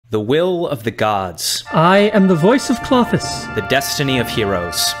The will of the gods. I am the voice of Clothis. The destiny of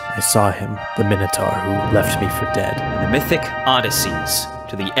heroes. I saw him, the minotaur who left me for dead. And the mythic odysseys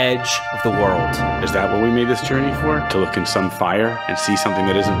to the edge of the world. Is that what we made this journey for? To look in some fire and see something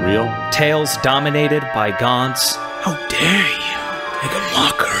that isn't real? Tales dominated by gods. How dare you make a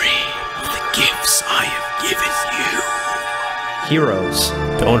mockery of the gifts I have given you? Heroes.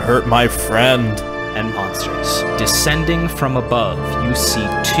 Don't hurt my friend. And monsters. Descending from above, you see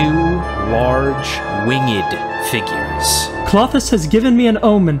two large, winged figures. Clothis has given me an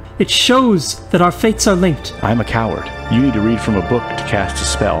omen. It shows that our fates are linked. I'm a coward. You need to read from a book to cast a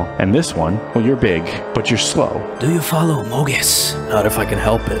spell. And this one, well, you're big, but you're slow. Do you follow Mogis? Not if I can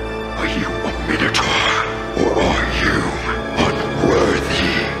help it. Are you a minotaur, or are you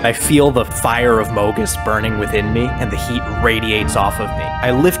unworthy? I feel the fire of Mogis burning within me, and the heat radiates off of me. I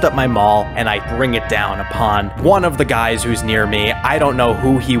lift up my maul, and I bring it down upon one of the guys who's near me. I don't know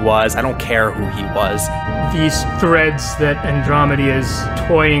who he was. I don't care who he was. These threads that Endromide is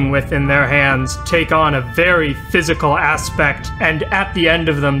toying with in their hands take on a very physical aspect, and at the end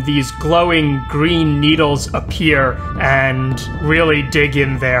of them, these glowing green needles appear and really dig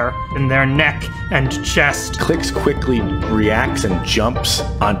in their neck and chest. Klyx quickly reacts and jumps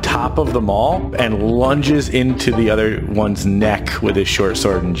on top of the maul and lunges into the other one's neck with his short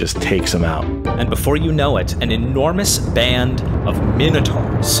sword and just takes him out. And before you know it, an enormous band of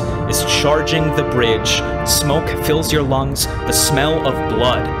minotaurs is charging the bridge. Smoke fills your lungs. The smell of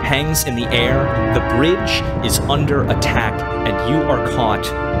blood hangs in the air. The bridge is under attack, and you are caught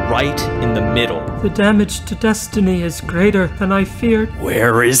right in the middle. The damage to destiny is greater than I feared.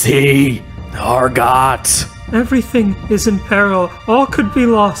 Where is he? Argot! Everything is in peril. All could be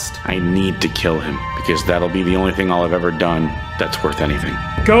lost. I need to kill him, because that'll be the only thing I'll have ever done that's worth anything.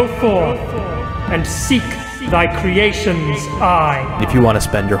 Go forth and seek thy creation's eye. If you want to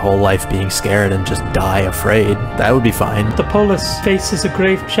spend your whole life being scared and just die afraid, that would be fine. The polis faces a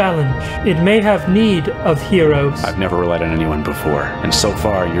grave challenge. It may have need of heroes. I've never relied on anyone before, and so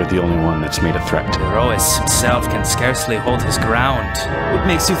far you're the only one that's made a threat to me. Herois himself can scarcely hold his ground. What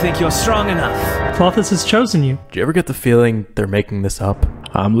makes you think you're strong enough? Clothis has chosen you. Do you ever get the feeling they're making this up?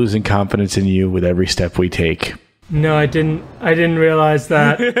 I'm losing confidence in you with every step we take. No, I didn't realize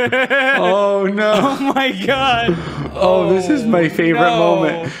that. Oh no. Oh my god! Oh, this is my favorite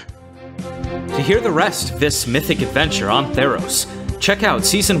moment. To hear the rest of this mythic adventure on Theros, check out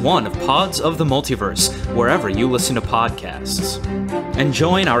Season 1 of Pods of the Multiverse, wherever you listen to podcasts. And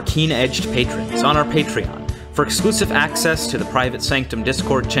join our keen-edged patrons on our Patreon for exclusive access to the Private Sanctum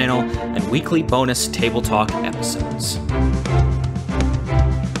Discord channel and weekly bonus Table Talk episodes.